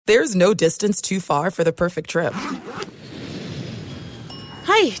There's no distance too far for the perfect trip.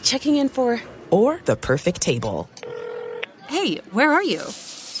 Hi, checking in for... Or the perfect table. Hey, where are you?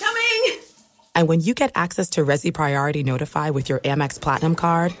 Coming! And when you get access to Resi Priority Notify with your Amex Platinum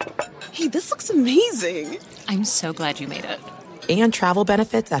card... Hey, this looks amazing. I'm so glad you made it. And travel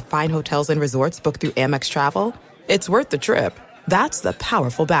benefits at fine hotels and resorts booked through Amex Travel, it's worth the trip. That's the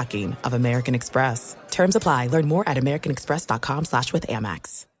powerful backing of American Express. Terms apply. Learn more at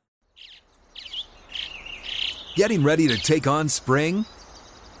americanexpress.com/withAmex. Getting ready to take on spring?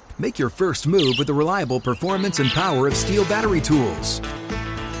 Make your first move with the reliable performance and power of Steel battery tools.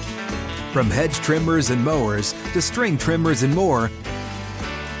 From hedge trimmers and mowers to string trimmers and more,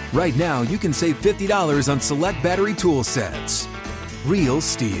 right now you can save $50 on select battery tool sets. Real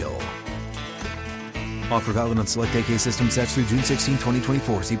Steel. Offer valid on select AK system sets through June 16,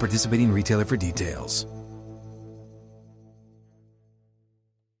 2024. See participating retailer for details.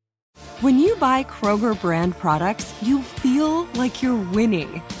 When you buy Kroger brand products, you feel like you're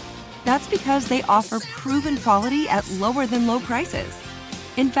winning. That's because they offer proven quality at lower than low prices.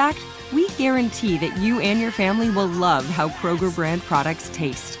 In fact, we guarantee that you and your family will love how Kroger brand products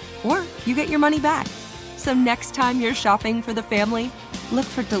taste, or you get your money back. So next time you're shopping for the family, look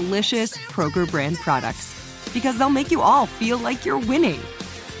for delicious Kroger brand products, because they'll make you all feel like you're winning.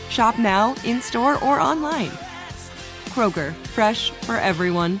 Shop now, in-store, or online. Kroger, fresh for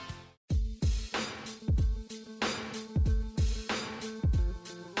everyone.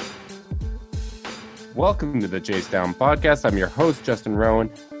 Welcome to the Chase Down Podcast. I'm your host, Justin Rowan.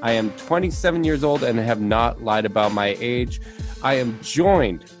 I am 27 years old and have not lied about my age. I am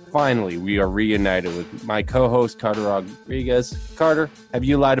joined, finally, we are reunited with my co-host, Carter Rodriguez. Carter, have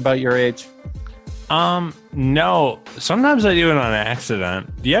you lied about your age? No. Sometimes I do it on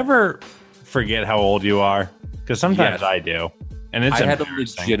accident. Do you ever forget how old you are? Because sometimes Yes. I do. And it's I had a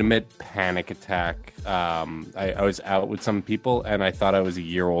embarrassing. legitimate panic attack. I was out with some people and I thought I was a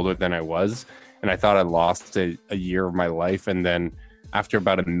year older than I was. And I thought I lost a year of my life. And then after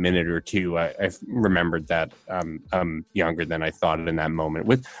about a minute or two, I remembered that I'm younger than I thought in that moment,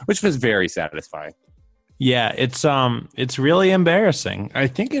 which was very satisfying. Yeah, it's really embarrassing. I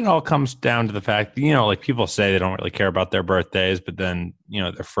think it all comes down to the fact that, like people say they don't really care about their birthdays, but then,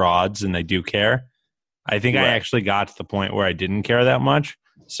 they're frauds and they do care. I think I actually got to the point where I didn't care that much.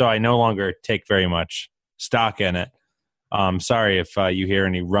 So I no longer take very much stock in it. Sorry if you hear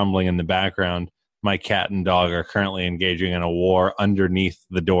any rumbling in the background. My cat and dog are currently engaging in a war underneath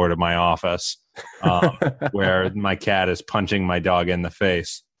the door to my office, where my cat is punching my dog in the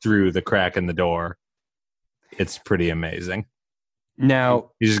face through the crack in the door. It's pretty amazing.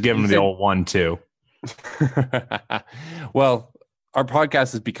 Now, you just give him the old 1-2. Well, our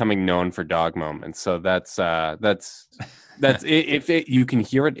podcast is becoming known for dog moments, so that's if you can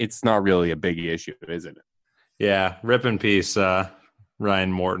hear it, it's not really a big issue, is it? Yeah, rip in peace,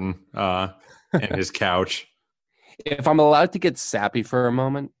 Ryan Morton and his couch. If I'm allowed to get sappy for a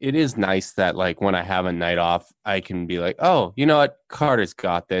moment, it is nice that like when I have a night off, I can be like, oh, you know what? Carter's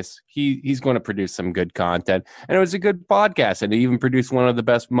got this. He's going to produce some good content. And it was a good podcast. And it even produced one of the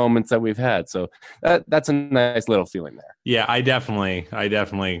best moments that we've had. So that's a nice little feeling there. Yeah, I definitely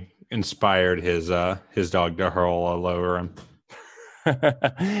inspired his dog to hurl all over him.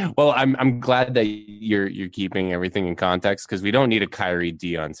 Well, I'm glad that you're keeping everything in context, because we don't need a Kyrie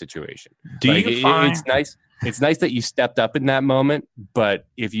Dion situation. It's nice. It's nice that you stepped up in that moment, but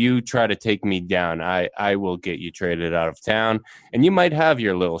if you try to take me down, I will get you traded out of town, and you might have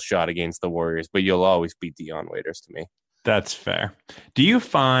your little shot against the Warriors, but you'll always beat Dion Waiters to me. That's fair. Do you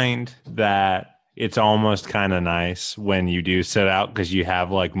find that it's almost kind of nice when you do sit out because you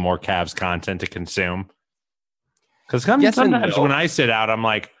have like more Cavs content to consume? Because sometimes when I sit out, I'm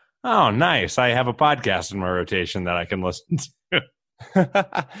like, oh, nice. I have a podcast in my rotation that I can listen to.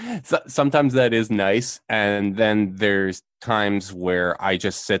 Sometimes that is nice, and then there's times where I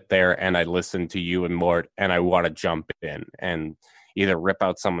just sit there and I listen to you and Mort, and I want to jump in and either rip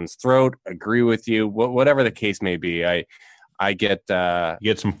out someone's throat, agree with you, whatever the case may be. I get you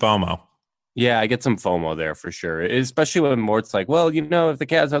get some FOMO. Yeah, I get some FOMO there for sure, especially when Mort's like, well, if the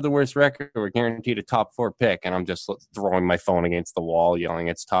Cavs have the worst record, we're guaranteed a top 4 pick, and I'm just throwing my phone against the wall yelling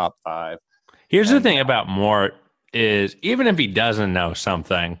it's top 5. Here's the thing about Mort is, even if he doesn't know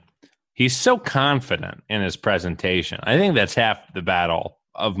something, he's so confident in his presentation. I think that's half the battle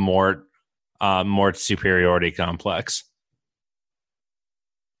of Mort's superiority complex.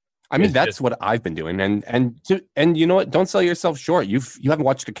 I mean, that's what I've been doing, and you know what? Don't sell yourself short. You haven't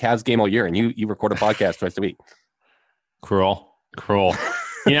watched a Cavs game all year, and you record a podcast twice a week. Cruel.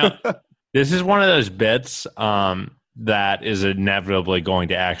 This is one of those bits that is inevitably going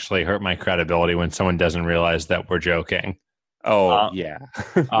to actually hurt my credibility when someone doesn't realize that we're joking. Yeah.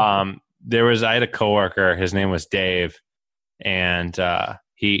 I had a coworker, his name was Dave, and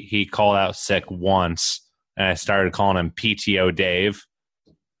he called out sick once, and I started calling him PTO Dave.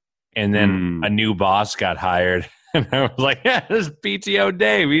 And then a new boss got hired, and I was like, "Yeah, this is PTO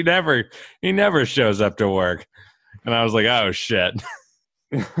Dave. He never shows up to work." And I was like, "Oh shit."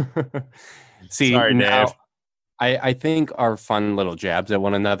 See, sorry, now, Dave. I think our fun little jabs at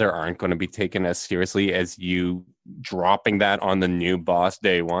one another aren't going to be taken as seriously as you dropping that on the new boss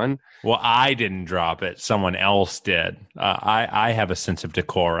day one. Well, I didn't drop it; someone else did. I have a sense of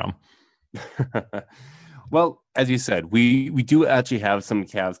decorum. Well, as you said, we do actually have some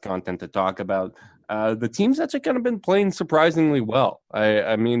Cavs content to talk about. The team's actually kind of been playing surprisingly well.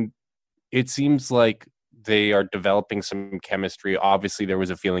 I mean, it seems like they are developing some chemistry. Obviously, there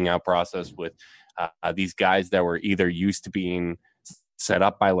was a feeling out process with these guys that were either used to being set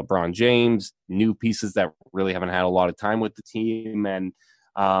up by LeBron James, new pieces that really haven't had a lot of time with the team, and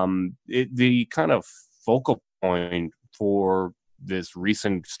the kind of focal point for this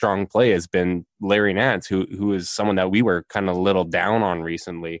recent strong play has been Larry Nance, who is someone that we were kind of a little down on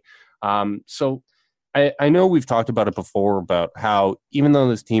recently. So I know we've talked about it before about how even though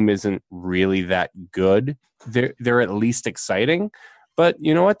this team isn't really that good, they're at least exciting. But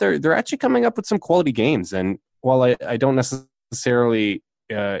you know what? They're actually coming up with some quality games. And while I don't necessarily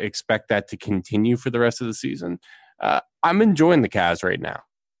expect that to continue for the rest of the season, I'm enjoying the Cavs right now.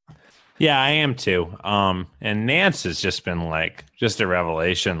 Yeah, I am too. And Nance has just been just a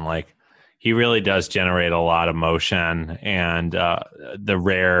revelation. Like, he really does generate a lot of motion, and the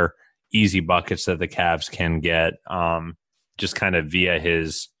rare easy buckets that the Cavs can get, just kind of via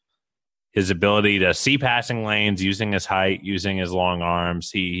his ability to see passing lanes, using his height, using his long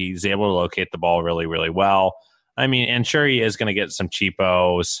arms. He's able to locate the ball really, really well. I mean, and sure, he is going to get some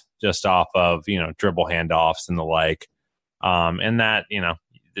cheapos just off of, dribble handoffs and the like. And that,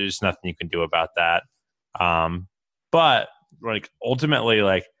 there's nothing you can do about that. But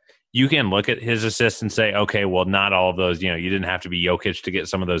ultimately, you can look at his assists and say, okay, well, not all of those, you didn't have to be Jokic to get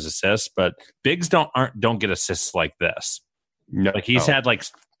some of those assists, but bigs don't get assists like this. No. He's had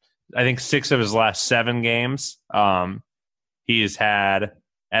I think 6 of his last 7 games. He's had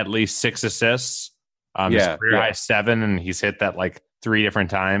at least 6 assists. His career high 7, and he's hit that 3 different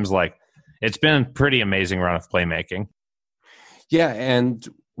times. It's been a pretty amazing run of playmaking. Yeah, and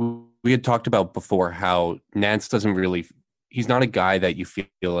we had talked about before how Nance he's not a guy that you feel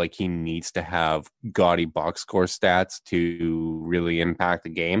like he needs to have gaudy box score stats to really impact the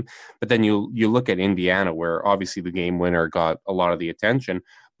game. But then you look at Indiana, where obviously the game winner got a lot of the attention,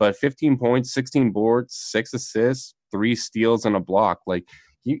 but 15 points, 16 boards, 6 assists, 3 steals, and a block.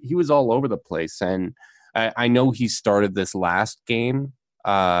 He was all over the place. And I know he started this last game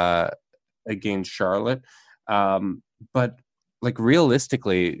against Charlotte, but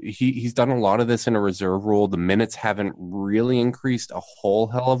realistically, he's done a lot of this in a reserve role. The minutes haven't really increased a whole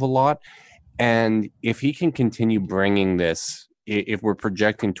hell of a lot. And if he can continue bringing this, if we're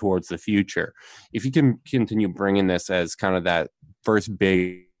projecting towards the future, if he can continue bringing this as kind of that first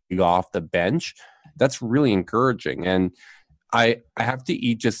big off the bench, that's really encouraging. And I have to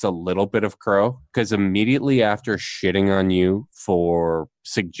eat just a little bit of crow, because immediately after shitting on you for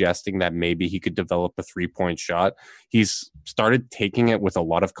suggesting that maybe he could develop a 3-point shot, he's started taking it with a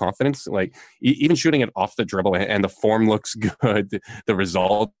lot of confidence, even shooting it off the dribble, and the form looks good. The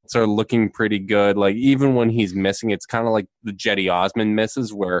results are looking pretty good. Even when he's missing, it's kind of like the Jetty Osman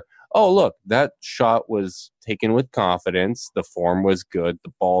misses where, oh, look, that shot was taken with confidence. The form was good.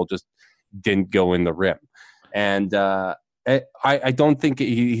 The ball just didn't go in the rim. And, I don't think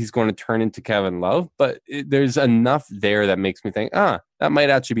he's going to turn into Kevin Love, but there's enough there that makes me think, that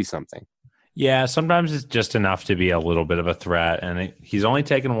might actually be something. Yeah, sometimes it's just enough to be a little bit of a threat, and he's only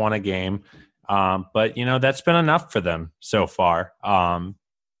taken 1 a game, but that's been enough for them so far.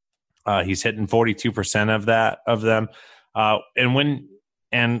 He's hitting 42% of them,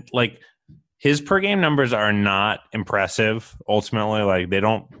 his per game numbers are not impressive. Ultimately, they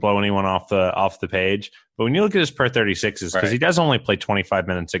don't blow anyone off the page. But when you look at his per 36s, because he does only play 25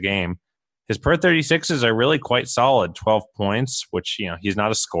 minutes a game, his per 36s are really quite solid. 12 points, which he's not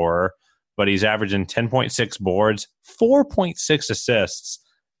a scorer, but he's averaging 10.6 boards, 4.6 assists,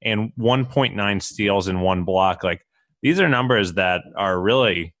 and 1.9 steals and 1 block. These are numbers that are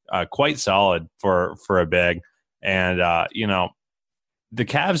really quite solid for a big. And the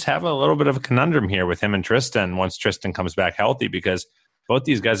Cavs have a little bit of a conundrum here with him and Tristan once Tristan comes back healthy, because both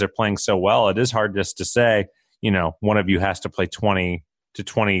these guys are playing so well. It is hard just to say, one of you has to play 20 to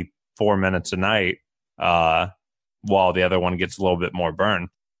 24 minutes a night while the other one gets a little bit more burn.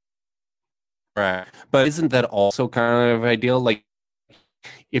 Right. But isn't that also kind of ideal? Like,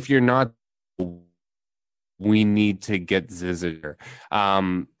 if you're not, we need to get Ziziger.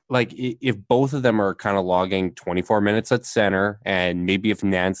 Like, if both of them are kind of logging 24 minutes at center, and maybe if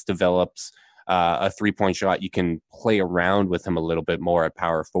Nance develops a 3-point shot, you can play around with him a little bit more at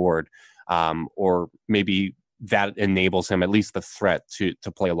power forward, or maybe that enables him at least the threat to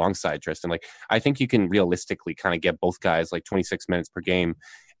play alongside Tristan. Like, I think you can realistically kind of get both guys like 26 minutes per game.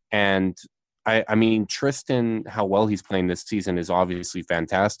 And I mean, Tristan, how well he's playing this season is obviously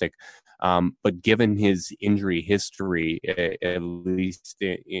fantastic. But given his injury history, at least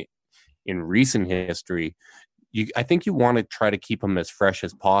in recent history, I think you want to try to keep him as fresh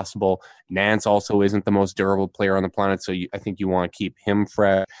as possible. Nance also isn't the most durable player on the planet, so I think you want to keep him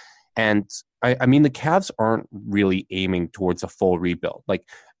fresh. And I mean, the Cavs aren't really aiming towards a full rebuild. Like,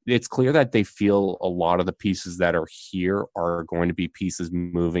 it's clear that they feel a lot of the pieces that are here are going to be pieces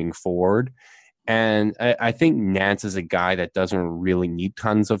moving forward. And I think Nance is a guy that doesn't really need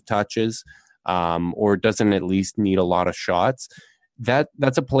tons of touches, or doesn't at least need a lot of shots.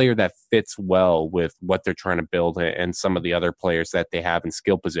 That's a player that fits well with what they're trying to build and some of the other players that they have in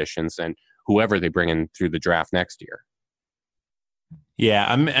skill positions and whoever they bring in through the draft next year. Yeah,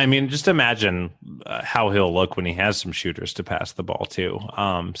 I mean, just imagine how he'll look when he has some shooters to pass the ball to.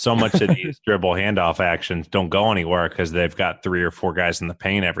 So much of these dribble handoff actions don't go anywhere because they've got 3 or 4 guys in the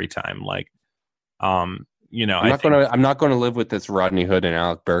paint every time. Like, you know, I'm not going to live with this Rodney Hood and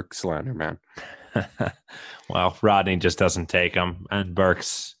Alec Burks slander, man. Well, Rodney just doesn't take them, and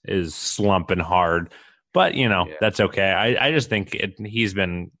Burks is slumping hard. But you know, that's okay. I just think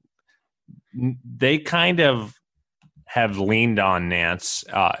they kind of have leaned on Nance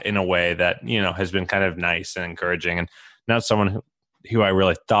in a way that, you know, has been kind of nice and encouraging, and not someone who I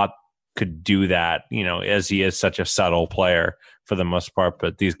really thought could do that, you know, as he is such a subtle player for the most part.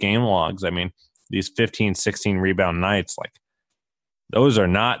 But these game logs, I mean, these 15, 16 rebound nights, like, those are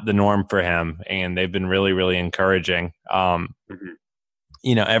not the norm for him, and they've been really, really encouraging.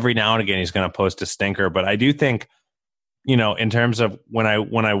 You know, every now and again he's going to post a stinker, but I do think, you know, in terms of when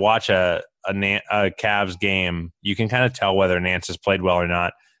I watch a Cavs game, you can kind of tell whether Nance has played well or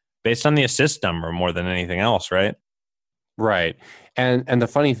not based on the assist number more than anything else, right? Right. And the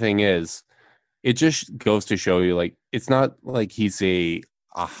funny thing is, it just goes to show you, like, it's not like he's a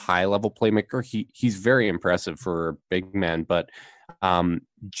high level playmaker. He's very impressive for a big man, but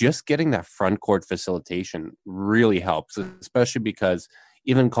just getting that front court facilitation really helps, especially because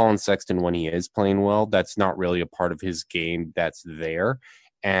even Colin Sexton, when he is playing well, that's not really a part of his game that's there.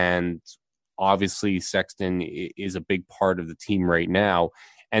 And obviously Sexton is a big part of the team right now.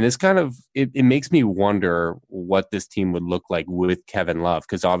 And it's kind of, it makes me wonder what this team would look like with Kevin Love,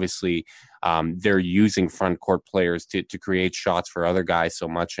 because obviously they're using front court players to create shots for other guys so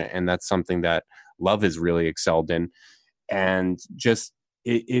much. And that's something that Love has really excelled in. And just,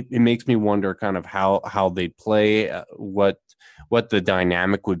 it makes me wonder kind of how they play, what the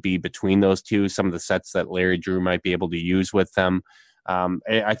dynamic would be between those two, some of the sets that Larry Drew might be able to use with them.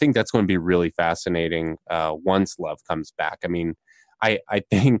 I think that's going to be really fascinating once Love comes back. I mean, I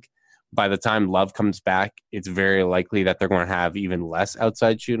think by the time Love comes back, it's very likely that they're going to have even less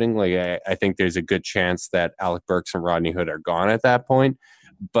outside shooting. Like, I think there's a good chance that Alec Burks and Rodney Hood are gone at that point.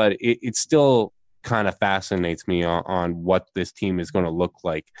 But it still kind of fascinates me on what this team is going to look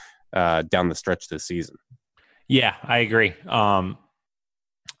like down the stretch this season. Yeah, I agree.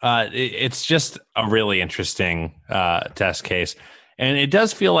 It's just a really interesting test case. And it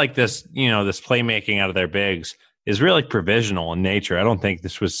does feel like this, you know, this playmaking out of their bigs is really provisional in nature. I don't think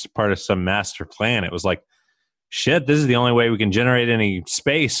this was part of some master plan. It was like, shit, this is the only way we can generate any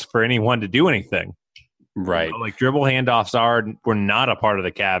space for anyone to do anything. Right. You know, like, dribble handoffs were not a part of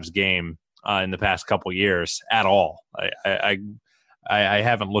the Cavs game in the past couple years at all. I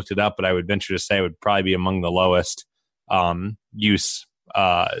haven't looked it up, but I would venture to say it would probably be among the lowest use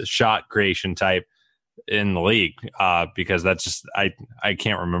shot creation type in the league, because that's just, I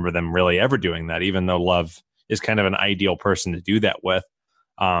can't remember them really ever doing that, even though Love is kind of an ideal person to do that with.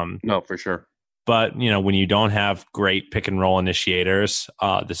 No, for sure. But, you know, when you don't have great pick and roll initiators,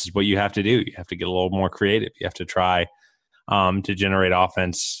 this is what you have to do. You have to get a little more creative. You have to try to generate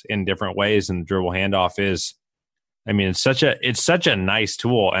offense in different ways. And the dribble handoff is, I mean, it's such a nice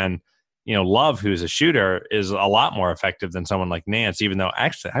tool. And, you know, Love, who's a shooter, is a lot more effective than someone like Nance, even though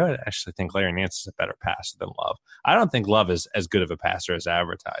I would actually think Larry Nance is a better passer than Love. I don't think Love is as good of a passer as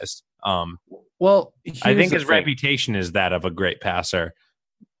advertised. Well, I think his reputation is that of a great passer,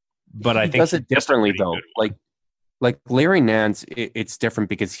 but I think he does it differently though. Like, Like Larry Nance, it's different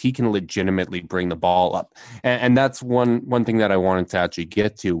because he can legitimately bring the ball up. And that's one thing that I wanted to actually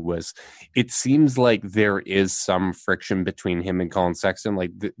get to was it seems like there is some friction between him and Colin Sexton.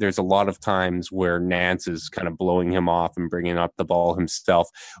 Like there's a lot of times where Nance is kind of blowing him off and bringing up the ball himself,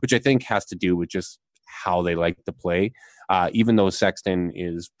 which I think has to do with just how they like to play. Even though Sexton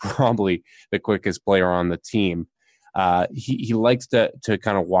is probably the quickest player on the team, he likes to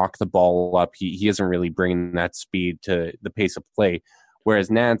kind of walk the ball up. He isn't really bringing that speed to the pace of play, whereas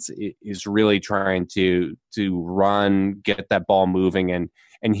Nance is really trying to run, get that ball moving, and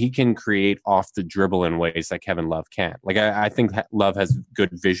he can create off the dribble in ways that Kevin Love can't. Like I think Love has good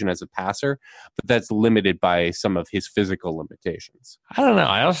vision as a passer, but that's limited by some of his physical limitations. I don't know.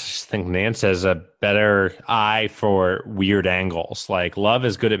 I also just think Nance has a better eye for weird angles. Like Love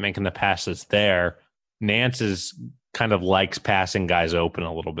is good at making the passes there. Nance is kind of likes passing guys open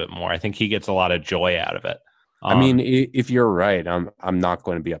a little bit more. I think he gets a lot of joy out of it. I mean, if you're right, I'm not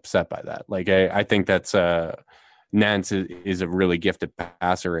going to be upset by that. Like I think that's Nance is a really gifted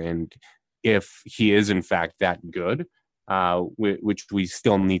passer, and if he is in fact that good, which we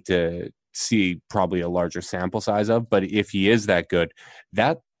still need to see probably a larger sample size of, but if he is that good,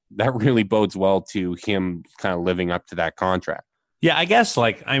 that really bodes well to him kind of living up to that contract. Yeah, I guess,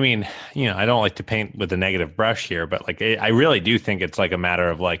 like, I mean, I don't like to paint with a negative brush here, but like, I really do think it's like a matter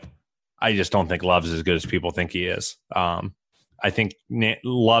of like, I just don't think Love's as good as people think he is. I think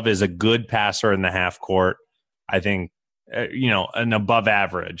Love is a good passer in the half court. I think, an above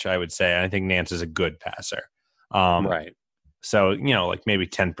average, I would say. I think Nance is a good passer. Right. So, like maybe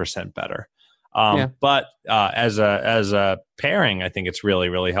 10% better. But as a pairing, I think it's really,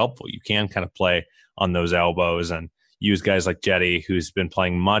 really helpful. You can kind of play on those elbows and use guys like Jetty, who's been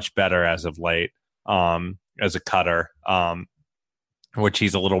playing much better as of late as a cutter, which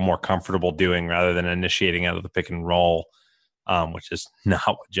he's a little more comfortable doing rather than initiating out of the pick and roll, which is not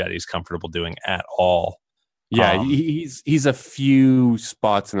what Jetty's comfortable doing at all. Yeah, he's a few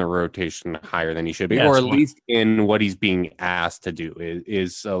spots in the rotation higher than he should be, or at least in what he's being asked to do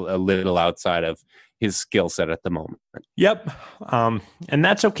is a little outside of his skill set at the moment. Yep, and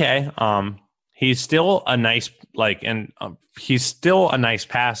that's okay. He's still a nice he's still a nice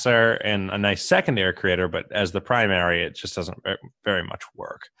passer and a nice secondary creator, but as the primary, it just doesn't very much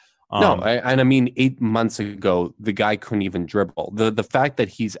work. I mean, 8 months ago, the guy couldn't even dribble. The fact that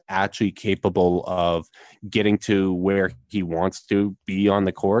he's actually capable of getting to where he wants to be on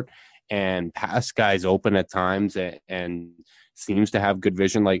the court and pass guys open at times and seems to have good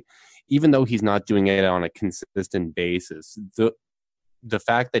vision, like even though he's not doing it on a consistent basis, the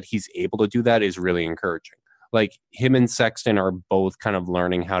fact that he's able to do that is really encouraging. Like him and Sexton are both kind of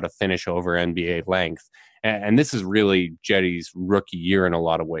learning how to finish over NBA length. And this is really Jetty's rookie year in a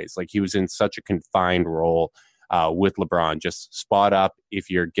lot of ways. Like he was in such a confined role with LeBron, just spot up. If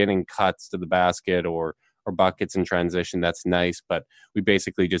you're getting cuts to the basket or buckets in transition, that's nice. But we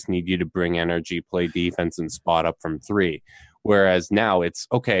basically just need you to bring energy, play defense, and spot up from three. Whereas now it's,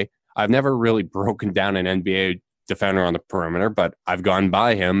 okay, I've never really broken down an NBA defender on the perimeter, but I've gone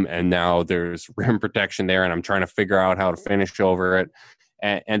by him and now there's rim protection there and I'm trying to figure out how to finish over it.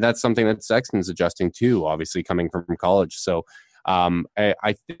 And that's something that Sexton's adjusting to, obviously coming from college. So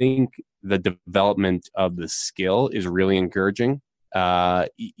I think the development of the skill is really encouraging,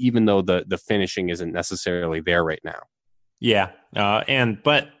 even though the finishing isn't necessarily there right now. Yeah.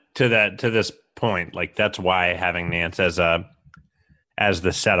 But to this point, like that's why having Nance as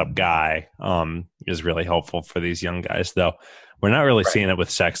the setup guy is really helpful for these young guys, though. We're not really seeing it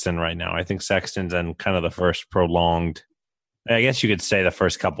with Sexton right now. I think Sexton's in kind of the first prolonged, I guess you could say the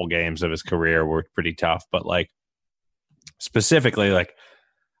first couple games of his career were pretty tough, but like specifically, like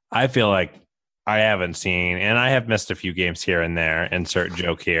I feel like I haven't seen, and I have missed a few games here and there, insert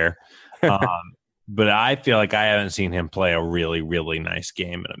joke here, but I feel like I haven't seen him play a really, really nice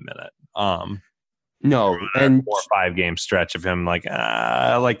game in a minute. No, and 4 or 5 game stretch of him, like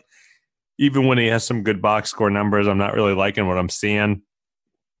even when he has some good box score numbers, I'm not really liking what I'm seeing.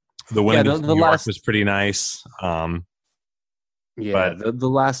 The win against New York was pretty nice. But the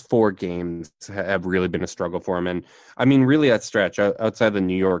last 4 games have really been a struggle for him. And I mean, really that stretch outside the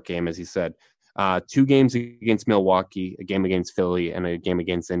New York game, as he said, 2 games against Milwaukee, a game against Philly, and a game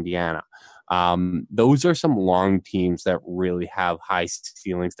against Indiana. Those are some long teams that really have high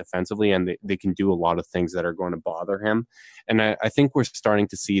ceilings defensively, and they can do a lot of things that are going to bother him. And I think we're starting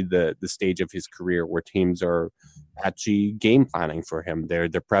to see the stage of his career where teams are actually game planning for him. They're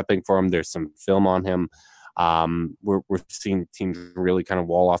prepping for him. There's some film on him. We're seeing teams really kind of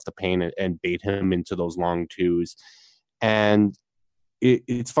wall off the paint and bait him into those long twos. And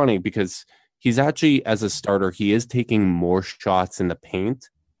it's funny because he's actually, as a starter, he is taking more shots in the paint,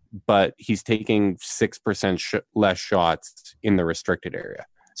 but he's taking 6% less shots in the restricted area.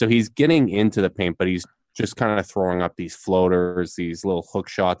 So he's getting into the paint, but he's just kind of throwing up these floaters, these little hook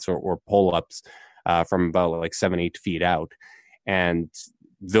shots or pull-ups from about like 7-8 feet out. And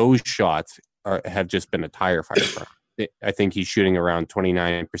those shots have just been a tire fire for him. I think he's shooting around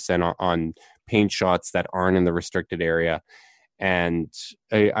 29% on paint shots that aren't in the restricted area. And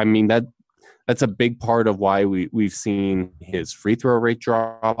I mean, that's a big part of why we've seen his free throw rate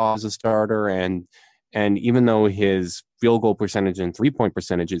drop off as a starter. And even though his field goal percentage and 3-point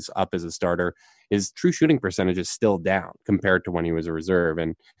percentage is up as a starter, his true shooting percentage is still down compared to when he was a reserve.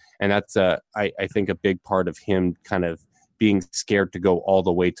 And that's, I think, a big part of him kind of being scared to go all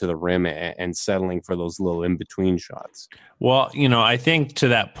the way to the rim and settling for those little in-between shots. Well, I think to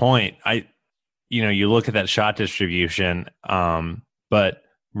that point, you look at that shot distribution, but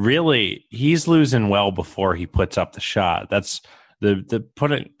really he's losing well before he puts up the shot. That's the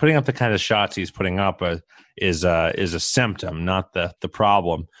putting up the kind of shots he's putting up is a symptom, not the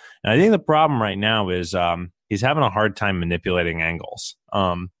problem. And I think the problem right now is he's having a hard time manipulating angles.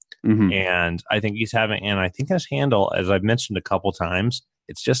 And I think I think his handle, as I've mentioned a couple times,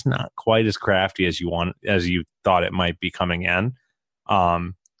 it's just not quite as crafty as you thought it might be coming in.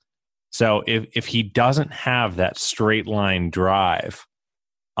 So if he doesn't have that straight line drive,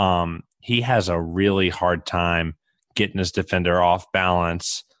 he has a really hard time getting his defender off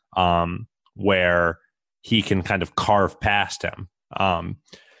balance, where he can kind of carve past him.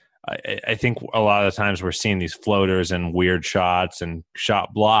 I think a lot of the times we're seeing these floaters and weird shots and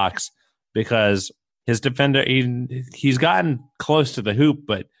shot blocks because his defender, he's gotten close to the hoop,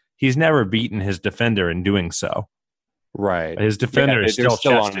 but he's never beaten his defender in doing so. Right. His defender is still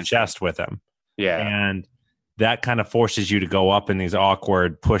chest to chest with him. Yeah. And that kind of forces you to go up in these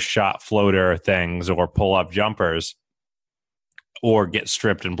awkward push shot floater things or pull up jumpers or get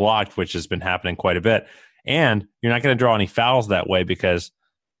stripped and blocked, which has been happening quite a bit. And you're not going to draw any fouls that way because,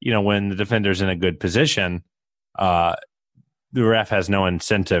 when the defender's in a good position, the ref has no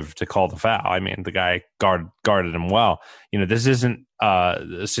incentive to call the foul. I mean, the guy guarded him well. This isn't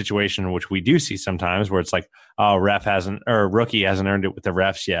a situation in which we do see sometimes where it's like, rookie hasn't earned it with the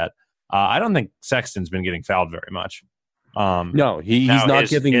refs yet. I don't think Sexton's been getting fouled very much. No, he's not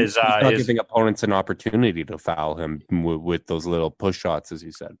giving opponents an opportunity to foul him with those little push shots, as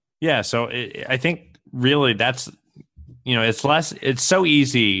you said. Yeah, so I think really that's, it's so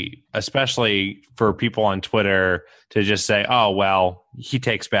easy, especially for people on Twitter, to just say, oh, well, he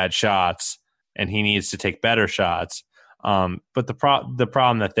takes bad shots and he needs to take better shots. But the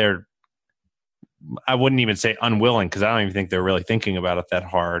problem that they're, I wouldn't even say unwilling, because I don't even think they're really thinking about it that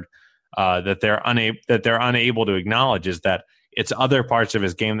hard, that they're unable to acknowledge is that it's other parts of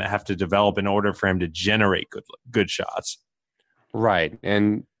his game that have to develop in order for him to generate good shots. Right.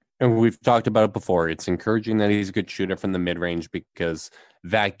 And we've talked about it before. It's encouraging that he's a good shooter from the mid-range because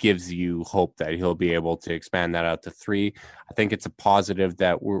that gives you hope that he'll be able to expand that out to three. I think it's a positive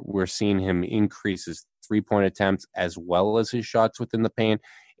that we're seeing him increase his 3-point attempts as well as his shots within the paint.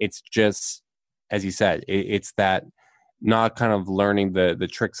 It's just, as you said, it's that not kind of learning the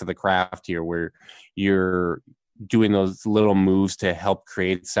tricks of the craft here where you're doing those little moves to help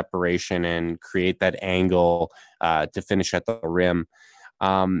create separation and create that angle to finish at the rim.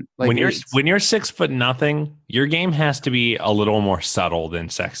 When you're 6'0", your game has to be a little more subtle than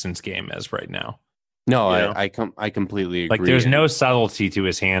Sexton's game is right now. No, I completely agree. Like there's no subtlety to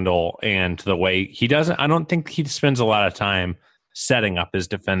his handle and to the way he doesn't. I don't think he spends a lot of time setting up his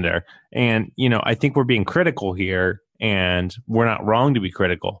defender. And I think we're being critical here, and we're not wrong to be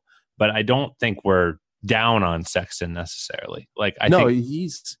critical. But I don't think we're down on Sexton necessarily. I think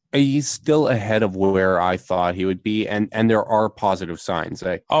he's still ahead of where I thought he would be, and there are positive signs.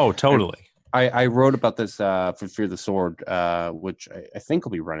 Totally. I wrote about this for Fear the Sword, which I think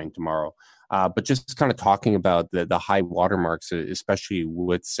will be running tomorrow. But just kind of talking about the high watermarks, especially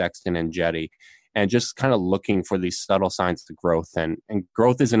with Sexton and Jetty, and just kind of looking for these subtle signs of growth. And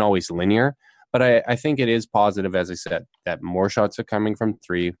growth isn't always linear, but I think it is positive, as I said, that more shots are coming from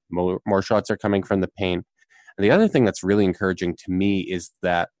three, more shots are coming from the paint. And the other thing that's really encouraging to me is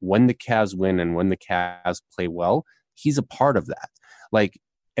that when the Cavs win and when the Cavs play well, he's a part of that.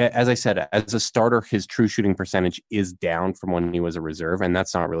 As I said, as a starter, his true shooting percentage is down from when he was a reserve, and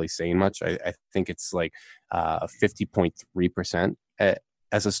that's not really saying much. I think it's 50.3%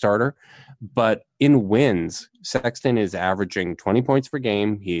 as a starter. But in wins, Sexton is averaging 20 points per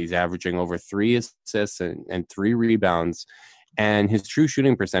game. He's averaging over 3 assists and 3 rebounds, and his true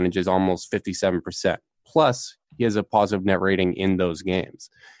shooting percentage is almost 57%. Plus, he has a positive net rating in those games.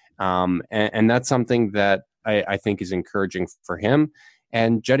 And that's something that I think is encouraging for him.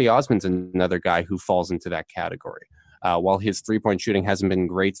 And Cedi Osman's another guy who falls into that category. While his three-point shooting hasn't been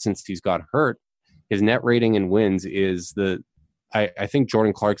great since he's got hurt, his net rating and wins is I think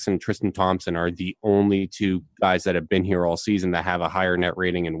Jordan Clarkson and Tristan Thompson are the only two guys that have been here all season that have a higher net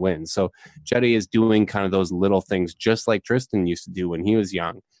rating and wins. So Cedi is doing kind of those little things just like Tristan used to do when he was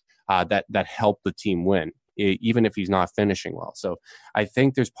young that help the team win, even if he's not finishing well. So I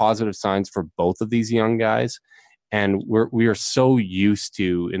think there's positive signs for both of these young guys. And we are so used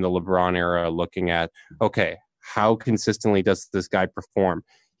to, in the LeBron era, looking at, okay, how consistently does this guy perform?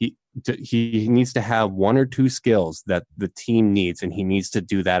 He needs to have one or two skills that the team needs, and he needs to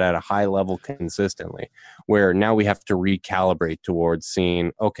do that at a high level consistently, where now we have to recalibrate towards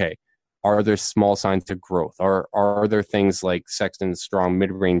seeing, okay, are there small signs of growth? Are there things like Sexton's strong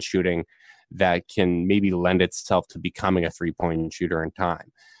mid-range shooting that can maybe lend itself to becoming a three-point shooter in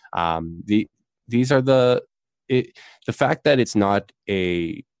time? These are the fact that it's not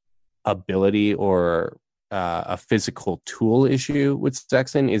a ability or a physical tool issue with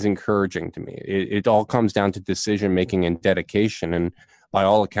Sexton is encouraging to me. It all comes down to decision making and dedication, and by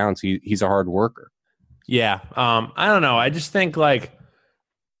all accounts, he's a hard worker. Yeah, I don't know. I just think I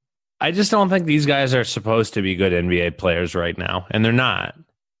just don't think these guys are supposed to be good NBA players right now, and they're not.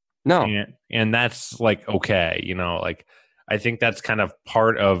 No, and that's okay, I think that's kind of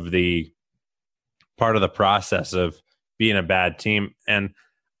part of the process of being a bad team. And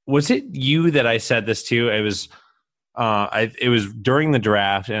was it you that I said this to? It was it was during the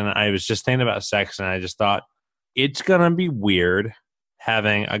draft, and I was just thinking about Sexton. I just thought it's gonna be weird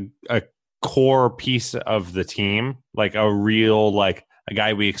having a core piece of the team, like a real a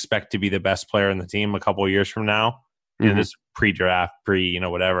guy we expect to be the best player in the team a couple of years from now. Mm-hmm. This pre-draft,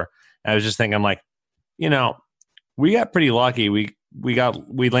 whatever. I was just thinking, we got pretty lucky. We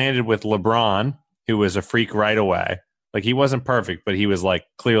landed with LeBron, who was a freak right away. He wasn't perfect, but he was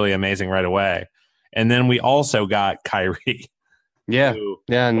clearly amazing right away. And then we also got Kyrie. Yeah.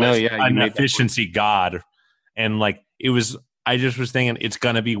 An efficiency god. And I just was thinking it's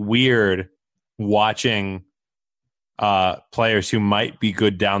going to be weird watching players who might be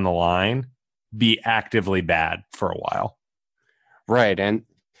good down the line be actively bad for a while. Right. And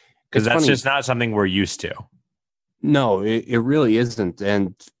because that's just not something we're used to. No, it really isn't.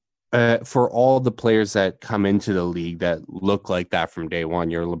 And for all the players that come into the league that look like that from day one,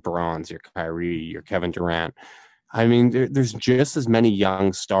 your LeBrons, your Kyrie, your Kevin Durant, I mean, there's just as many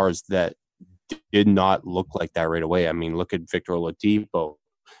young stars that did not look like that right away. I mean, look at Victor Oladipo.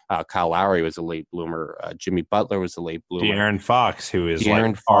 Kyle Lowry was a late bloomer. Jimmy Butler was a late bloomer. De'Aaron Fox, who is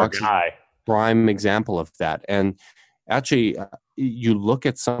our guy. Prime example of that. And actually, you look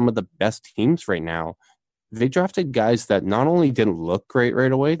at some of the best teams right now, they drafted guys that not only didn't look great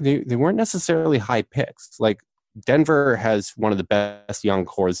right away, they weren't necessarily high picks. Denver has one of the best young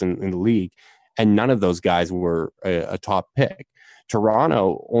cores in the league, and none of those guys were a top pick.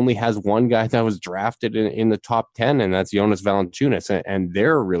 Toronto only has one guy that was drafted in the top 10, and that's Jonas Valanciunas, and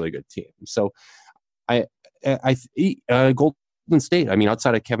they're a really good team. So Golden State, I mean,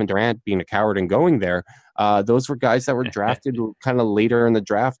 outside of Kevin Durant being a coward and going there, those were guys that were drafted kind of later in the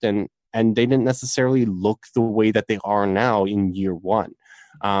draft, and they didn't necessarily look the way that they are now in year one.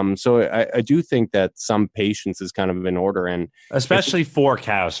 So I do think that some patience is kind of in order, and especially for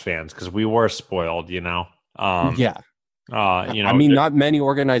Cavs fans, because we were spoiled, yeah. I mean, not many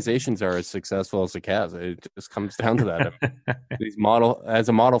organizations are as successful as the Cavs. It just comes down to that. As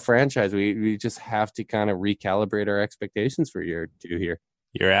a model franchise, we just have to kind of recalibrate our expectations for a year or two here.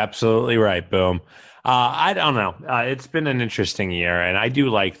 You're absolutely right. Boom. I don't know. It's been an interesting year, and I do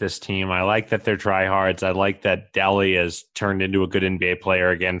like this team. I like that they're tryhards. I like that Delly has turned into a good NBA player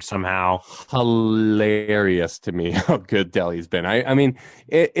again somehow. Hilarious to me how good Delly's been. I mean,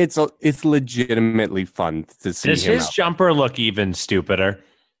 it's legitimately fun to see. Does his jumper look even stupider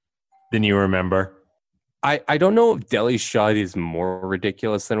than you remember? I don't know if Delly's shot is more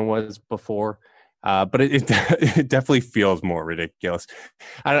ridiculous than it was before. But it definitely feels more ridiculous.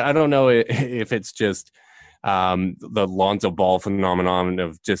 I don't know if it's just the Lonzo Ball phenomenon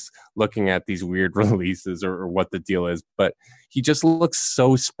of just looking at these weird releases or what the deal is, but he just looks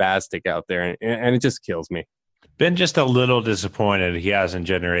so spastic out there, and it just kills me. Been just a little disappointed he hasn't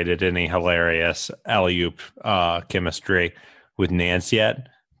generated any hilarious alley-oop chemistry with Nance yet,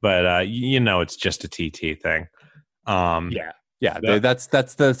 but it's just a TT thing. Yeah, that's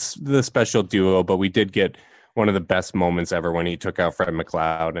the special duo, but we did get one of the best moments ever when he took out Fred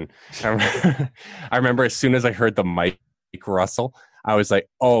McLeod. And I remember as soon as I heard the Mike Russell, I was like,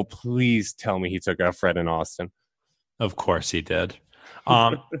 oh, please tell me he took out Fred in Austin. Of course he did.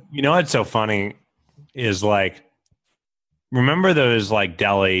 You know what's so funny is like, remember those like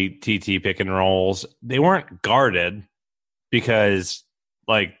Delhi TT pick and rolls? They weren't guarded because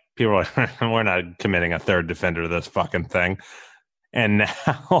like people are like, we're not committing a third defender to this fucking thing. And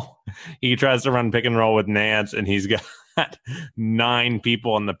now he tries to run pick and roll with Nance, and he's got 9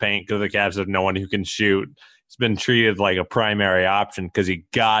 people in the paint because the Cavs have no one who can shoot. He's been treated like a primary option because he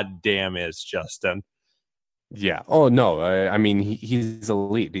goddamn is, Justin. Yeah. Oh no. I mean, he's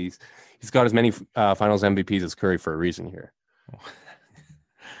elite. He's got as many Finals MVPs as Curry for a reason here.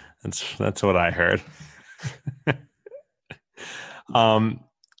 That's what I heard. Do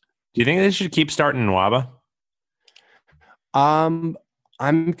you think they should keep starting Nwaba? I'm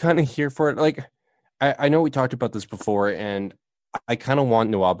kind of here for it. Like, I know we talked about this before, and I kind of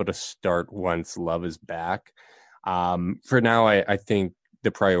want Nwaba to start once Love is back. For now, I think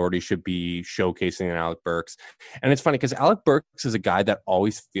the priority should be showcasing an Alec Burks. And it's funny because Alec Burks is a guy that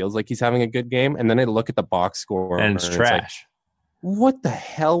always feels like he's having a good game, and then I look at the box score and it's trash. Like, what the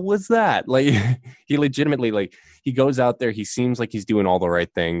hell was that? Like, he legitimately, like, he goes out there, he seems like he's doing all the right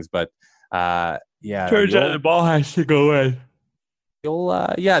things, but yeah. Turns out the ball has to go in.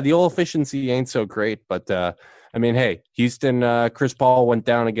 The old efficiency ain't so great, but I mean, hey, Houston, Chris Paul went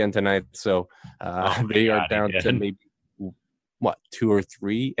down again tonight, so they are down to maybe 2 or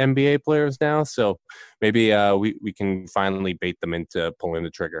 3 NBA players now. So maybe we can finally bait them into pulling the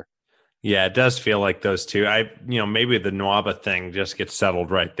trigger. Yeah, it does feel like those two. Maybe the Nwaba thing just gets settled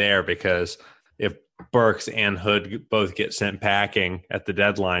right there, because if Burks and Hood both get sent packing at the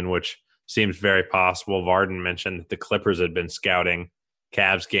deadline, which seems very possible. Varden mentioned that the Clippers had been scouting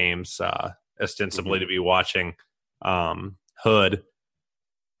Cavs games, ostensibly to be watching Hood.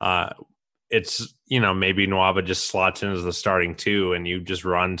 It's, maybe Nwaba just slots in as the starting 2, and you just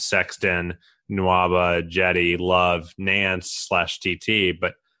run Sexton, Nwaba, Jetty, Love, Nance /TT,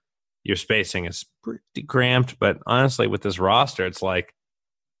 but your spacing is pretty cramped. But honestly, with this roster, it's like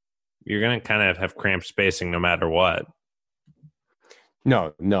you're going to kind of have cramped spacing no matter what.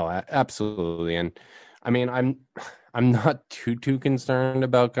 No, absolutely. And I mean, I'm not too concerned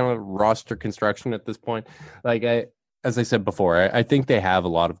about kind of roster construction at this point. Like as I said before, I think they have a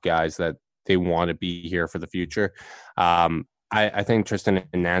lot of guys that they want to be here for the future. I think Tristan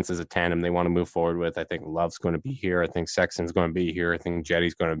and Nance is a tandem they want to move forward with. I think Love's going to be here. I think Sexton's going to be here. I think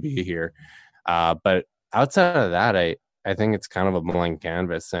Jetty's going to be here. But outside of that, I think it's kind of a blank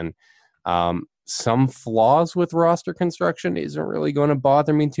canvas. And some flaws with roster construction isn't really going to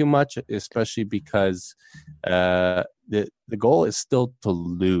bother me too much, especially because the goal is still to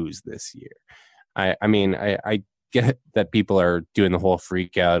lose this year. I mean, I get that people are doing the whole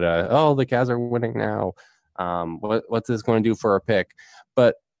freak out. The Cavs are winning now. What's this going to do for our pick?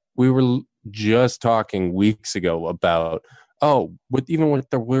 But we were just talking weeks ago about, even with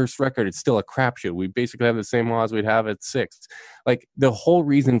the worst record, it's still a crapshoot. We basically have the same odds we'd have at 6. Like, the whole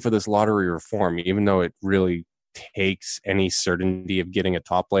reason for this lottery reform, even though it really takes any certainty of getting a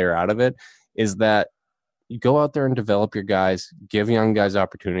top player out of it, is that you go out there and develop your guys, give young guys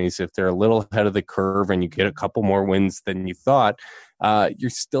opportunities. If they're a little ahead of the curve and you get a couple more wins than you thought, you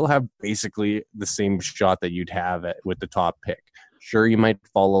still have basically the same shot that you'd have with the top pick. Sure, you might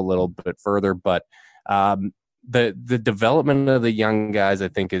fall a little bit further, but the development of the young guys, I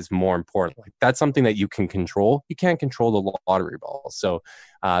think, is more important. Like, that's something that you can control. You can't control the lottery ball. So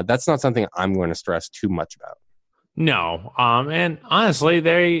that's not something I'm going to stress too much about. No. And honestly,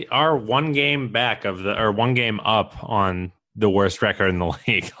 they are 1 game back or 1 game up on the worst record in the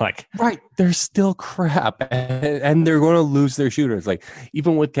league. Like, right. They're still crap, and they're going to lose their shooters. Like,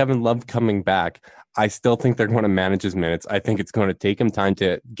 even with Kevin Love coming back, I still think they're going to manage his minutes. I think it's going to take him time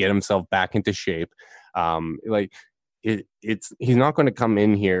to get himself back into shape. He's not going to come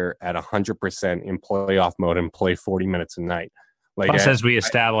in here at 100% in playoff mode and play 40 minutes a night. Like, plus, as we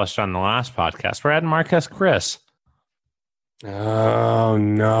established on the last podcast, we're adding Marquez Chris. Oh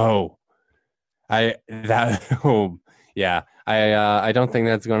no! I don't think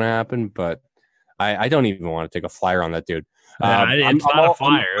that's going to happen. But I don't even want to take a flyer on that dude. It's not a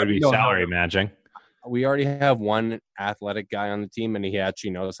flyer; it would be salary matching. We already have one athletic guy on the team, and he actually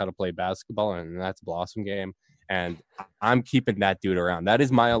knows how to play basketball, and that's Blossom Game. And I'm keeping that dude around. That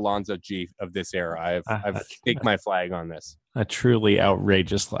is my Alonzo G of this era. I've taken my flag on this. A truly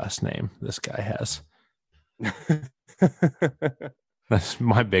outrageous last name this guy has. That's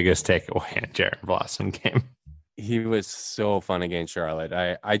my biggest takeaway in Jaren Blossom Game. He was so fun against Charlotte.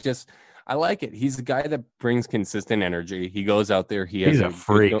 I like it. He's the guy that brings consistent energy. He goes out there. He's a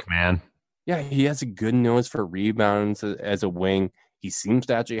freak, man. Yeah, he has a good nose for rebounds as a wing. He seems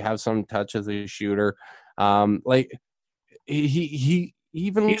to actually have some touch as a shooter. he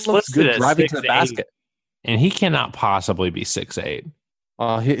even He's looks listed good as driving to the 6'8", basket. and he cannot possibly be 6'8".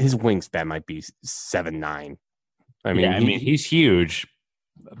 His wingspan might be 7'9". I mean, he's huge,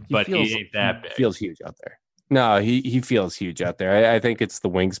 but he ain't that big. Feels huge out there. No, he feels huge out there. I think it's the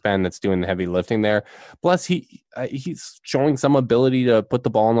wingspan that's doing the heavy lifting there. Plus, he's showing some ability to put the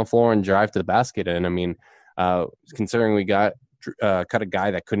ball on the floor and drive to the basket. And I mean, considering we cut a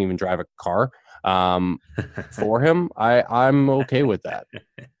guy that couldn't even drive a car for him, I'm okay with that.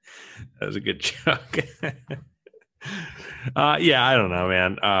 That was a good joke. Yeah, I don't know,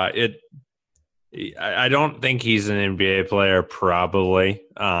 man. I don't think he's an NBA player, probably.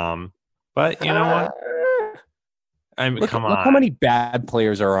 But you know what? Come on. Look how many bad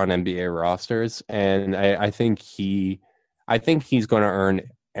players are on NBA rosters, and I think he's going to earn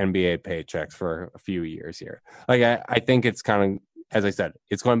NBA paychecks for a few years here. Like I think it's kind of, as I said,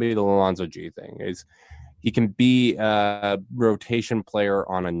 it's going to be the Alonzo G thing. Is he can be a rotation player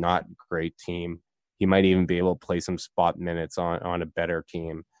on a not great team. He might even be able to play some spot minutes on a better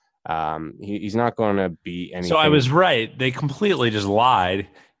team. He's not going to be anything. So I was right. They completely just lied.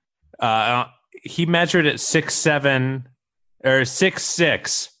 He measured at 6'7" or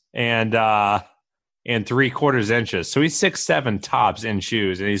 6'6" and 3/4 inches. So he's 6'7" tops in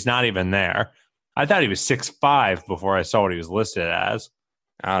shoes, and he's not even there. I thought he was 6'5" before I saw what he was listed as.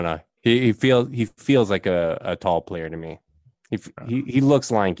 I don't know. He feels like a tall player to me. He looks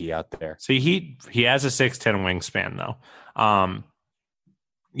lanky out there. So he has a 6'10" wingspan though.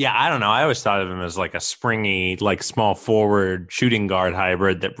 Yeah, I don't know. I always thought of him as like a springy, like small forward shooting guard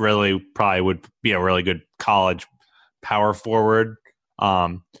hybrid that really probably would be a really good college power forward.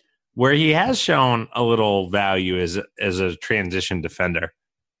 Where he has shown a little value as a transition defender.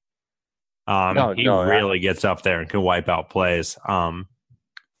 He really gets up there and can wipe out plays.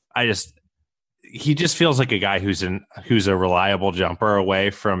 He just feels like a guy who's a reliable jumper away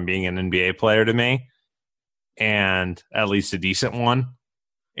from being an NBA player to me, and at least a decent one.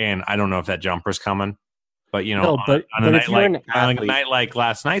 And I don't know if that jumper's coming, but on a night like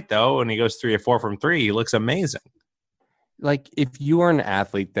last night, though, when he goes 3 or 4 from 3, he looks amazing. Like if you are an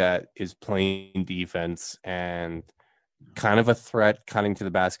athlete that is playing defense and kind of a threat cutting to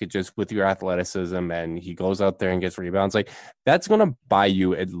the basket just with your athleticism, and he goes out there and gets rebounds, like that's going to buy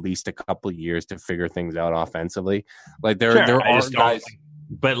you at least a couple of years to figure things out offensively. Like there are guys,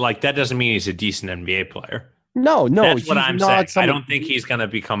 but like that doesn't mean he's a decent NBA player. No, that's what I'm saying. I don't think he's going to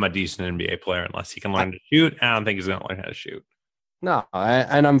become a decent NBA player unless he can learn to shoot. I don't think he's going to learn how to shoot. No,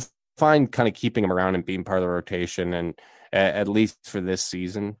 and I'm fine kind of keeping him around and being part of the rotation, and at least for this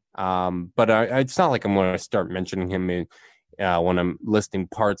season. But it's not like I'm going to start mentioning him when I'm listing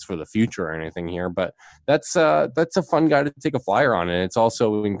parts for the future or anything here. But that's a fun guy to take a flyer on, and it's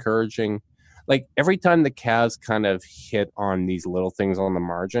also encouraging. Like every time the Cavs kind of hit on these little things on the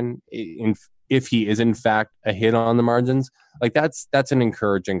margin, if he is in fact a hit on the margins, like that's an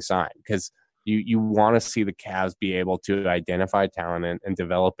encouraging sign, because you want to see the Cavs be able to identify talent and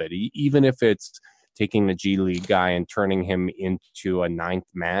develop it, even if it's taking the G League guy and turning him into a 9th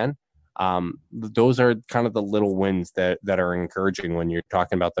man. Those are kind of the little wins that are encouraging when you're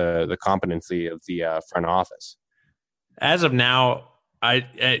talking about the competency of the front office. As of now,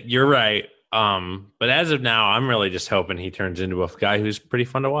 you're right. But as of now, I'm really just hoping he turns into a guy who's pretty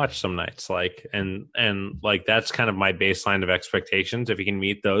fun to watch some nights. Like, and like, that's kind of my baseline of expectations. If he can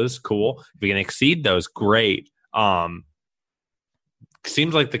meet those, cool. If he can exceed those, great. Seems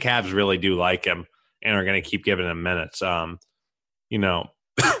like the Cavs really do like him and are going to keep giving him minutes.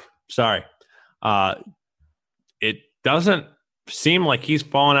 Sorry. It doesn't seem like he's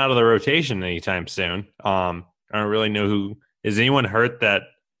falling out of the rotation anytime soon. I don't really know who is anyone hurt that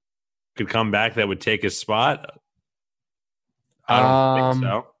could come back that would take his spot. I don't think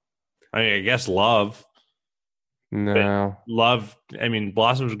so. I mean, I guess Love. No. But Love, I mean,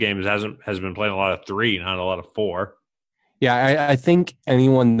 Blossom's games has been playing a lot of 3, not a lot of 4. Yeah, I think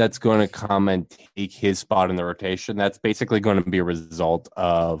anyone that's going to come and take his spot in the rotation, that's basically going to be a result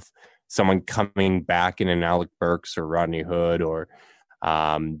of someone coming back in an Alec Burks or Rodney Hood or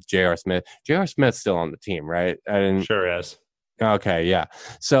J.R. Smith. J.R. Smith's still on the team, right? Sure is. Okay, yeah.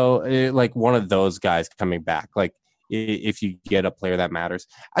 So, like one of those guys coming back, like if you get a player that matters.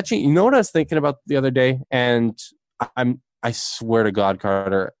 Actually, you know what I was thinking about the other day? And I swear to God,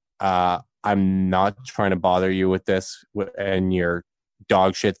 Carter, I'm not trying to bother you with this and your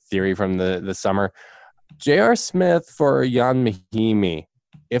dog shit theory from the summer. J.R. Smith for Jan Mahimi.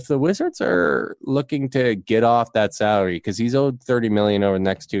 If the Wizards are looking to get off that salary, because he's owed $30 million over the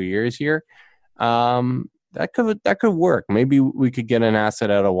next 2 years here, that could work. Maybe we could get an asset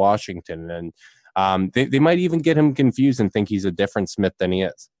out of Washington, and They might even get him confused and think he's a different Smith than he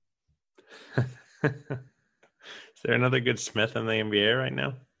is. Is there another good Smith in the NBA right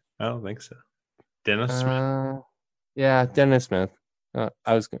now? I don't think so. Dennis Smith? Yeah, Dennis Smith.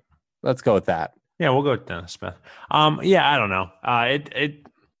 Let's go with that. Yeah, we'll go with Dennis Smith. Yeah, I don't know.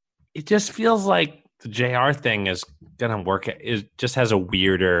 It just feels like the JR thing is gonna work. It just has a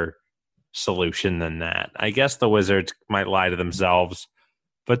weirder solution than that. I guess the Wizards might lie to themselves,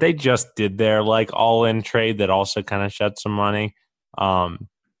 but they just did their like all-in trade that also kind of shed some money.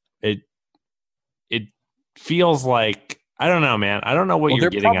 It feels like, I don't know, man. I don't know what you're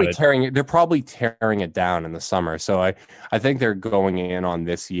getting at it. They're probably tearing it down in the summer. So I think they're going in on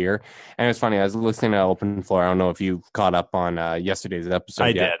this year. And it's funny, I was listening to Open Floor. I don't know if you caught up on yesterday's episode.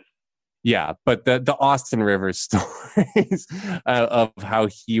 I did. Yeah, but the Austin Rivers stories of how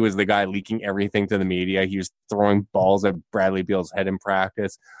he was the guy leaking everything to the media. He was throwing balls at Bradley Beal's head in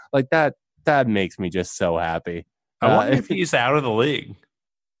practice. Like that makes me just so happy. I wonder if he's out of the league.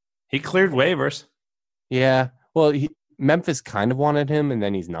 He cleared waivers. Yeah. Well, Memphis kind of wanted him, and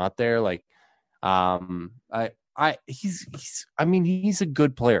then he's not there. Like, he's a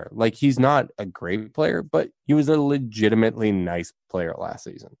good player. Like, he's not a great player, but he was a legitimately nice player last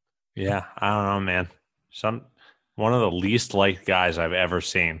season. Yeah, I don't know, man. One of the least liked guys I've ever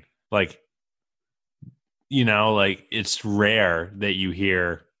seen. Like, like it's rare that you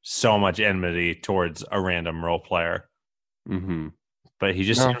hear so much enmity towards a random role player. Mm-hmm. But he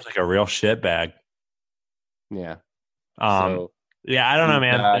just seems like a real shitbag. Yeah. Yeah, I don't know,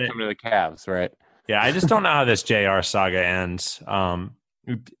 man. Coming to the Cavs, right? Yeah, I just don't know how this JR saga ends. I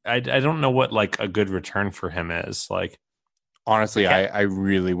don't know what like a good return for him is. Like, honestly, I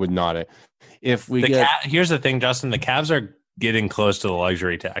really would not. If we here's the thing, Justin, the Cavs are getting close to the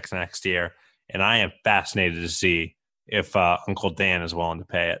luxury tax next year, and I am fascinated to see if Uncle Dan is willing to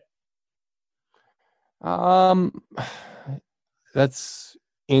pay it. That's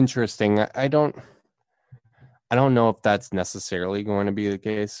interesting. I don't know if that's necessarily going to be the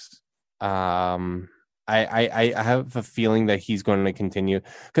case. I have a feeling that he's going to continue,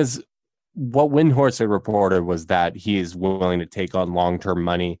 because what Windhorst had reported was that he is willing to take on long-term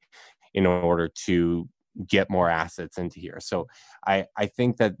money in order to get more assets into here. So I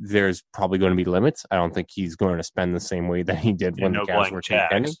think that there's probably going to be limits. I don't think he's going to spend the same way that he did when the Cavs were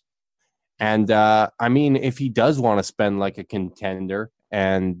contending. And if he does want to spend like a contender,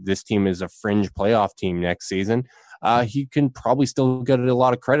 and this team is a fringe playoff team next season, he can probably still get a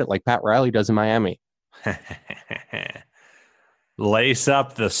lot of credit like Pat Riley does in Miami. Lace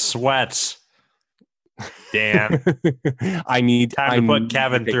up the sweats, Dan. I need to put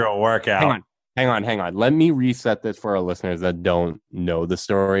Kevin through a workout. Hang on. Let me reset this for our listeners that don't know the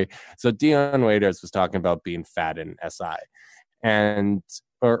story. So Dion Waiters was talking about being fat in SI, and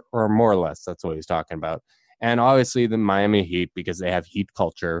or more or less that's what he's talking about. And obviously the Miami Heat, because they have heat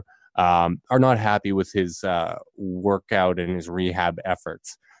culture, are not happy with his workout and his rehab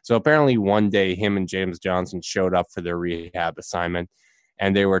efforts. So apparently one day him and James Johnson showed up for their rehab assignment,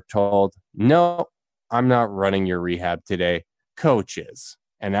 and they were told, no, I'm not running your rehab today. Coach is.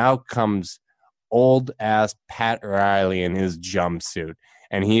 And out comes old-ass Pat Riley in his jumpsuit,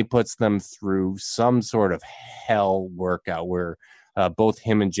 and he puts them through some sort of hell workout where both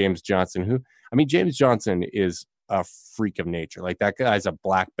him and James Johnson, James Johnson is a freak of nature. Like, that guy's a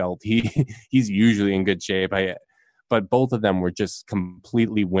black belt. He's usually in good shape. But both of them were just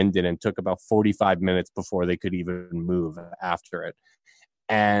completely winded and took about 45 minutes before they could even move after it.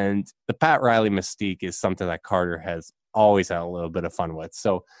 And the Pat Riley mystique is something that Carter has always had a little bit of fun with.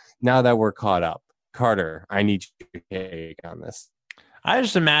 So now that we're caught up, Carter, I need your take on this. I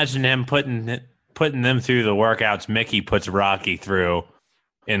just imagine him putting them through the workouts Mickey puts Rocky through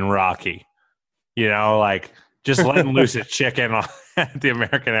in Rocky. Like just letting loose a chicken at the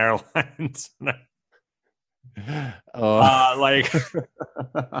American Airlines.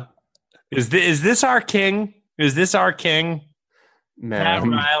 Is this our king? Is this our king? Pat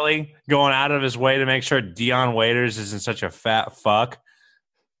Riley going out of his way to make sure Dion Waiters isn't such a fat fuck.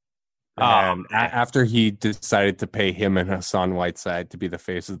 After he decided to pay him and Hassan Whiteside to be the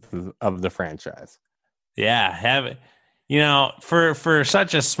face of the franchise. Yeah, for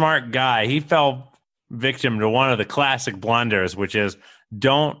such a smart guy, he fell victim to one of the classic blunders, which is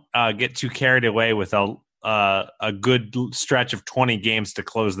don't get too carried away with a good stretch of 20 games to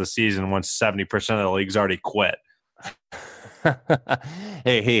close the season once 70% of the league's already quit.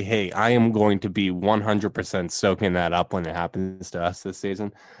 Hey, I am going to be 100% soaking that up when it happens to us this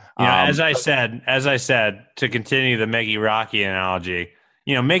season. As I said, to continue the Mickey Rocky analogy,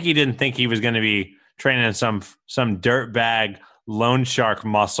 Mickey didn't think he was going to be training some dirtbag loan shark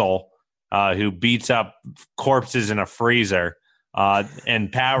muscle who beats up corpses in a freezer.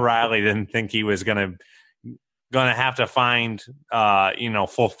 And Pat Riley didn't think he was gonna have to find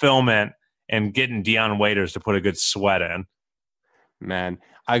fulfillment and getting Dion Waiters to put a good sweat in. Man,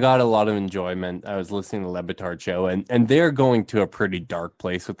 I got a lot of enjoyment. I was listening to the Le Batard show, and they're going to a pretty dark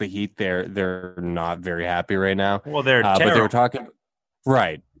place with the Heat. They're not very happy right now. Well, they're terrible. But they were talking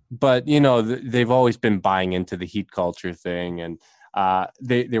right. But they've always been buying into the Heat culture thing, and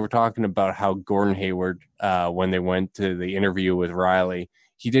they were talking about how Gordon Hayward, when they went to the interview with Riley,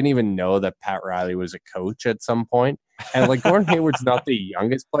 he didn't even know that Pat Riley was a coach at some point. And like Gordon Hayward's not the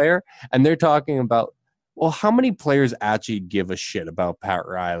youngest player, and they're talking about, well, how many players actually give a shit about Pat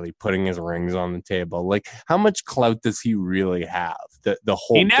Riley putting his rings on the table? Like, how much clout does he really have? The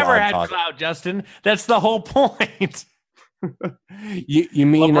whole he never had clout, Justin. That's the whole point. you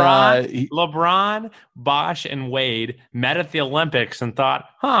mean LeBron, Bosh, and Wade met at the Olympics and thought,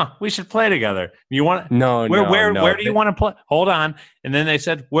 we should play together. You want no? Where do you want to play? Hold on. And then they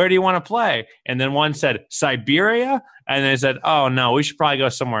said, where do you want to play? And then one said Siberia, and they said, oh no, we should probably go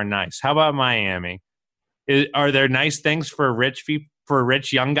somewhere nice. How about Miami? Are there nice things for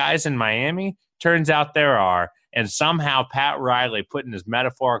rich young guys in Miami? Turns out there are. And somehow Pat Riley putting his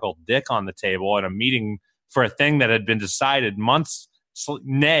metaphorical dick on the table in a meeting for a thing that had been decided months,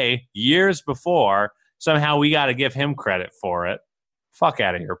 nay, years before, somehow we got to give him credit for it. Fuck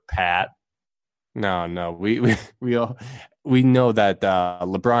out of here, Pat. No, we know that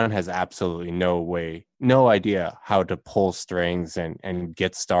LeBron has absolutely no idea how to pull strings and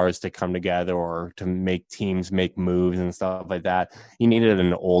get stars to come together or to make teams make moves and stuff like that. He needed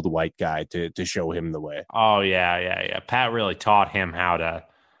an old white guy to show him the way. Oh yeah. Pat really taught him how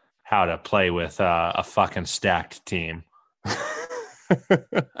to play with a fucking stacked team.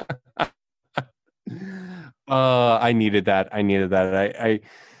 I needed that.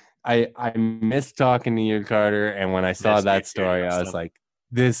 I missed talking to you, Carter, and when I saw that story, I was like,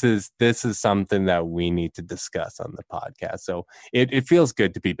 this is something that we need to discuss on the podcast. So it feels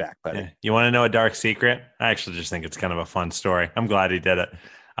good to be back, buddy. You want to know a dark secret? I actually just think it's kind of a fun story. I'm glad he did it.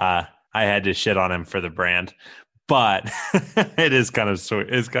 I had to shit on him for the brand, but it is kind of sweet.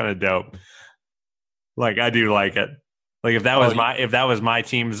 It's kind of dope. Like, I do like it. Like, if that was my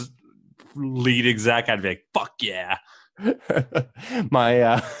team's lead exec, I'd be like, fuck yeah.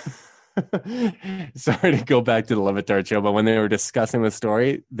 Sorry to go back to the Le Batard show, but when they were discussing the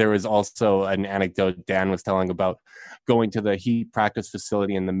story, there was also an anecdote Dan was telling about going to the Heat practice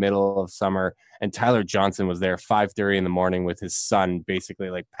facility in the middle of summer, and Tyler Johnson was there 5:30 in the morning with his son, basically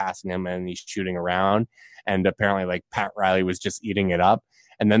like passing him and he's shooting around, and apparently like Pat Riley was just eating it up.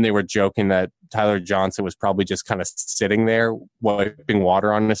 And then they were joking that Tyler Johnson was probably just kind of sitting there wiping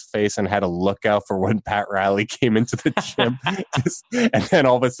water on his face and had a lookout for when Pat Riley came into the gym. And then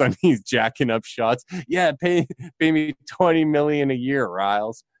all of a sudden he's jacking up shots. Yeah, pay me $20 million a year,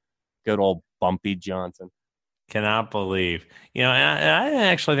 Riles. Good old Bumpy Johnson. Cannot believe. I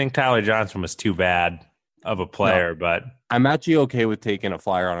actually think Tyler Johnson was too bad of a player, but I'm actually okay with taking a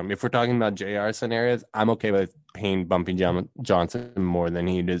flyer on him. If we're talking about JR scenarios, I'm okay with paying Bumpy Johnson more than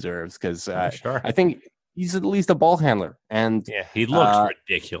he deserves because sure. I think he's at least a ball handler. And yeah, he looks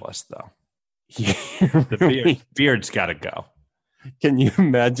ridiculous though. The beard's got to go. Can you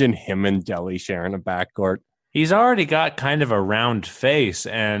imagine him and Delly sharing a backcourt? He's already got kind of a round face,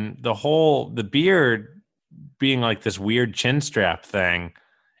 and the beard being like this weird chin strap thing,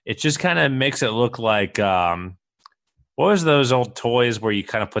 it just kind of makes it look like what was those old toys where you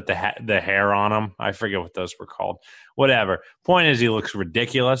kind of put the hair on them? I forget what those were called. Whatever. Point is, he looks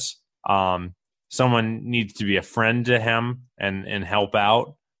ridiculous. Someone needs to be a friend to him and help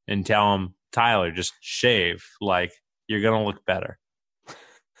out and tell him, Tyler, just shave. Like, you're going to look better.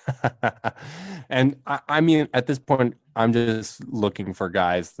 And I mean, at this point, I'm just looking for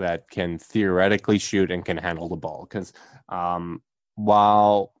guys that can theoretically shoot and can handle the ball. Because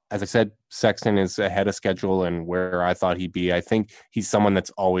while, as I said, Sexton is ahead of schedule and where I thought he'd be, I think he's someone that's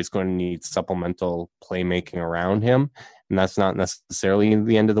always going to need supplemental playmaking around him. And that's not necessarily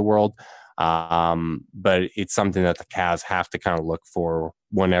the end of the world. But it's something that the Cavs have to kind of look for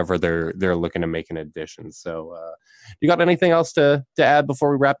whenever they're looking to make an addition. So you got anything else to add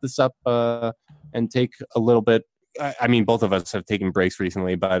before we wrap this up and take a little bit? I mean, both of us have taken breaks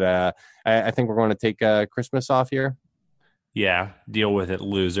recently, but I think we're going to take Christmas off here. Yeah, deal with it,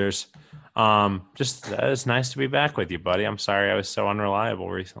 losers. It's nice to be back with you, buddy. I'm sorry I was so unreliable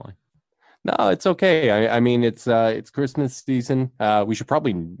recently. No, it's okay. I mean, it's Christmas season. We should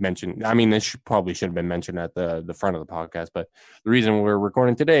probably mention. I mean, this probably should have been mentioned at the front of the podcast. But the reason we're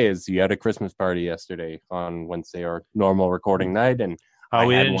recording today is you had a Christmas party yesterday on Wednesday, our normal recording night, and Oh,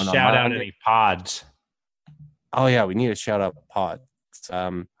 we didn't shout out any pods. Oh yeah, we need to shout out pods.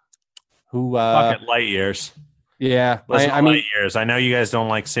 Who? Fuck it, Light Years. Yeah, I mean, Light Years. I know you guys don't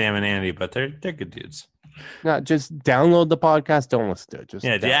like Sam and Andy, but they're good dudes. No, just download the podcast. Don't listen to it. Just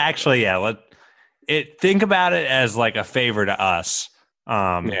actually, think about it as like a favor to us.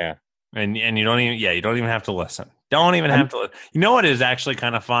 And you don't even have to listen. Don't even have to listen. You know what is actually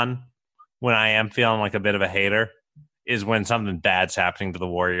kind of fun when I am feeling like a bit of a hater is when something bad's happening to the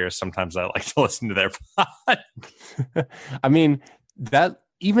Warriors. Sometimes I like to listen to their pod. I mean, that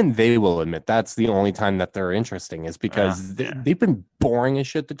even they will admit that's the only time that they're interesting is because they've been boring as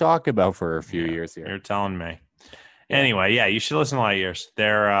shit to talk about for a few years here. You're telling me. Anyway, you should listen to Light Years.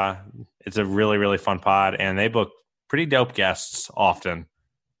 They're it's a really, really fun pod, and they book pretty dope guests often.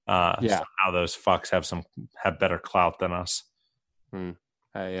 So how those fucks have better clout than us.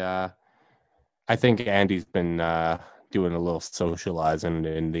 I think Andy's been doing a little socializing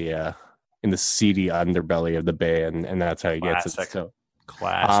in the seedy underbelly of the Bay, and that's how he gets it. So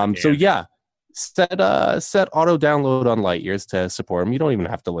classic. Set auto download on Light Years to support him. You don't even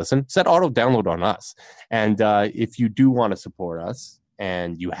have to listen. Set auto download on us. And if you do want to support us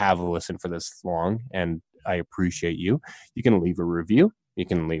and you have listened for this long, and I appreciate you, you can leave a review. You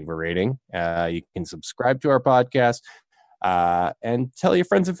can leave a rating. You can subscribe to our podcast and tell your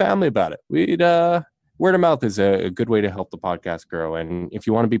friends and family about it. Word of mouth is a good way to help the podcast grow. And if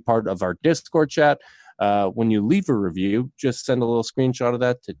you want to be part of our Discord chat, when you leave a review, just send a little screenshot of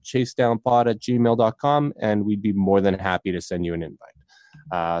that to chasedownpod@gmail.com, and we'd be more than happy to send you an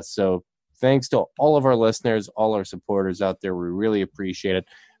invite. So thanks to all of our listeners, all our supporters out there. We really appreciate it.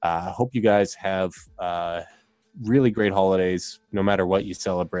 Hope you guys have really great holidays, no matter what you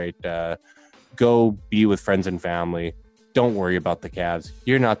celebrate. Go be with friends and family. Don't worry about the Cavs.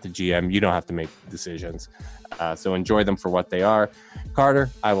 You're not the GM. You don't have to make decisions. So enjoy them for what they are. Carter,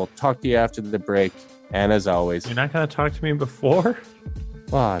 I will talk to you after the break. And as always... You're not going to talk to me before?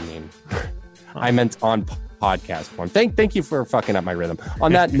 Well, I mean, I meant on podcast form. Thank you for fucking up my rhythm.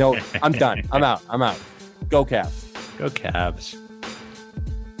 On that note, I'm done. I'm out. Go Cavs. Go Cavs.